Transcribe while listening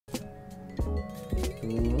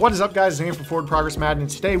What is up, guys? ZANning from Forward Progress Madden, and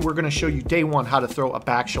today we're going to show you day one how to throw a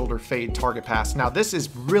back shoulder fade target pass. Now this is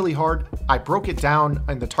really hard. I broke it down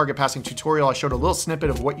in the target passing tutorial. I showed a little snippet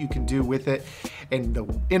of what you can do with it, and the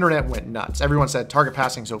internet went nuts. Everyone said target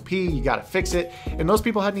passing's OP, you got to fix it, and those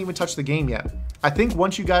people hadn't even touched the game yet. I think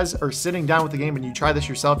once you guys are sitting down with the game and you try this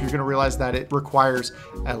yourself, you're going to realize that it requires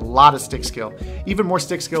a lot of stick skill, even more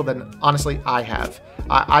stick skill than honestly I have.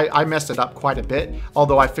 I messed it up quite a bit,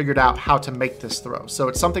 although I figured out how to make this throw. So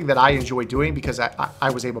it's something that I enjoy doing because I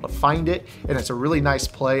was able to find it, and it's a really nice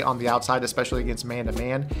play on the outside, especially against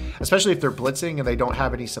man-to-man, especially if they're blitzing and they don't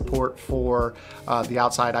have any support for the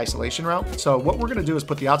outside isolation route. So what we're going to do is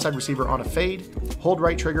put the outside receiver on a fade, hold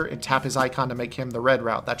right trigger, and tap his icon to make him the red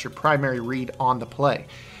route. That's your primary read on the play.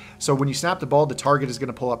 So when you snap the ball, the target is going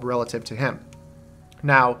to pull up relative to him.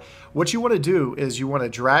 Now, what you want to do is you want to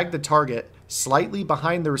drag the target slightly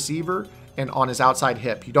behind the receiver and on his outside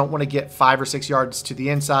hip. You don't want to get 5 or 6 yards to the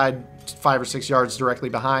inside, 5 or 6 yards directly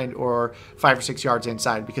behind, or 5 or 6 yards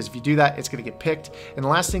inside, because if you do that, it's going to get picked. And the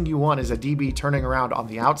last thing you want is a DB turning around on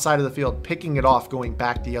the outside of the field, picking it off, going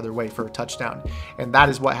back the other way for a touchdown. And that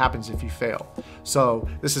is what happens if you fail. So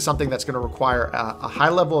this is something that's going to require a high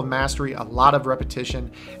level of mastery, a lot of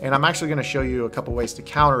repetition, and I'm actually going to show you a couple ways to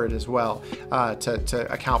counter it as well, to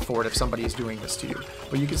account for it if somebody is doing this to you.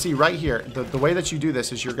 But you can see right here, the way that you do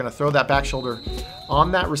this is you're going to throw that back shoulder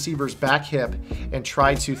on that receiver's back hip and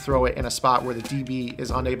try to throw it in a spot where the DB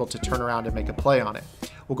is unable to turn around and make a play on it.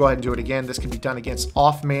 We'll go ahead and do it again. This can be done against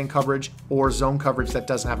off man coverage or zone coverage that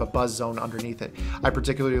doesn't have a buzz zone underneath it. I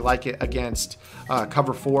particularly like it against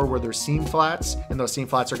cover 4 where there's seam flats, and those seam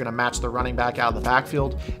flats are going to match the running back out of the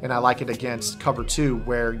backfield. And I like it against cover 2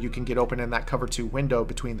 where you can get open in that cover 2 window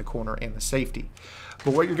between the corner and the safety.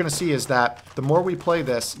 But what you're going to see is that the more we play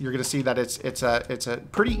this, you're going to see that it's a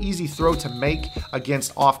pretty easy throw to make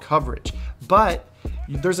against off coverage. But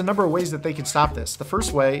there's a number of ways that they can stop this. The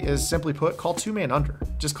first way is simply put, call 2-man under.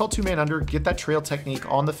 Just call 2-man under, get that trail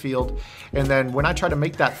technique on the field, and then when I try to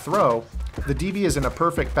make that throw, the DB is in a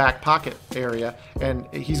perfect back pocket area, and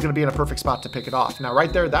he's going to be in a perfect spot to pick it off. Now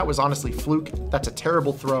right there, that was honestly fluke. That's a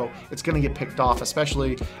terrible throw. It's going to get picked off,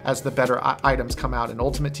 especially as the better items come out in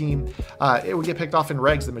Ultimate Team. It will get picked off in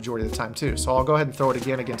regs the majority of the time too. So I'll go ahead and throw it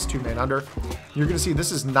again against 2-man under. You're going to see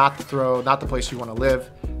this is not the throw, not the place you want to live.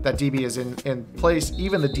 That DB is in place.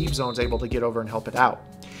 Even the deep zone is able to get over and help it out.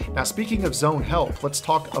 Now, speaking of zone help, let's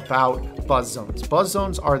talk about buzz zones. Buzz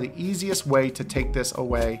zones are the easiest way to take this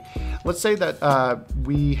away. Let's say that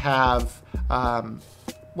we have,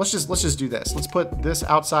 let's just do this. Let's put this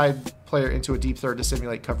outside player into a deep third to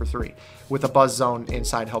simulate cover 3 with a buzz zone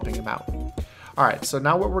inside helping him out. All right, so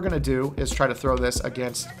now what we're going to do is try to throw this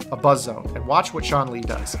against a buzz zone, and watch what Sean Lee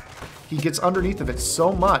does. He gets underneath of it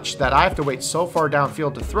so much that I have to wait so far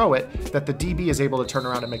downfield to throw it that the DB is able to turn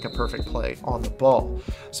around and make a perfect play on the ball.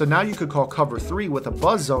 So now you could call cover 3 with a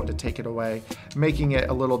buzz zone to take it away, making it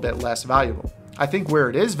a little bit less valuable. I think where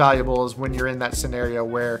it is valuable is when you're in that scenario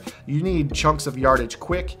where you need chunks of yardage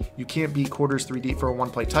quick, you can't beat quarters 3 deep for a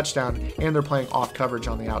 1-play touchdown, and they're playing off coverage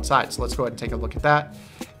on the outside. So let's go ahead and take a look at that.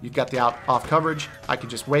 You've got the off coverage. I can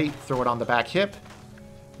just wait, throw it on the back hip.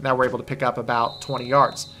 Now we're able to pick up about 20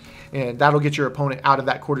 yards. And that'll get your opponent out of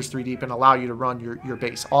that quarters 3 deep and allow you to run your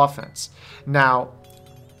base offense. Now,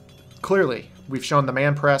 clearly, we've shown the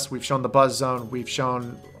man press, we've shown the buzz zone, we've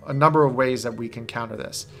shown a number of ways that we can counter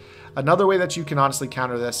this. Another way that you can honestly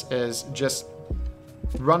counter this is just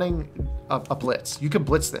running a blitz. You can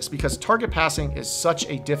blitz this because target passing is such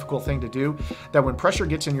a difficult thing to do that when pressure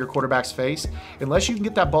gets in your quarterback's face, unless you can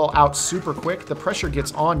get that ball out super quick, the pressure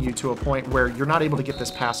gets on you to a point where you're not able to get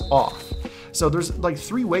this pass off. So there's like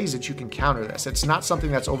 3 ways that you can counter this. It's not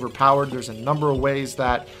something that's overpowered. There's a number of ways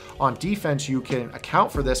that on defense you can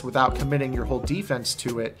account for this without committing your whole defense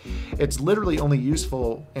to it. It's literally only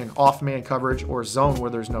useful in off-man coverage or zone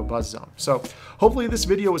where there's no buzz zone. So hopefully this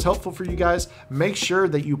video was helpful for you guys. Make sure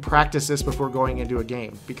that you practice this before going into a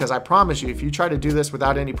game, because I promise you, if you try to do this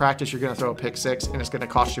without any practice, you're going to throw a pick 6 and it's going to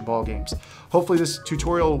cost you ball games. Hopefully this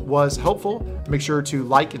tutorial was helpful. Make sure to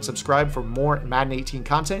like and subscribe for more Madden 18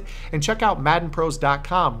 content, and check out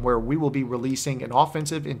MaddenPros.com, where we will be releasing an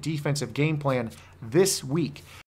offensive and defensive game plan this week.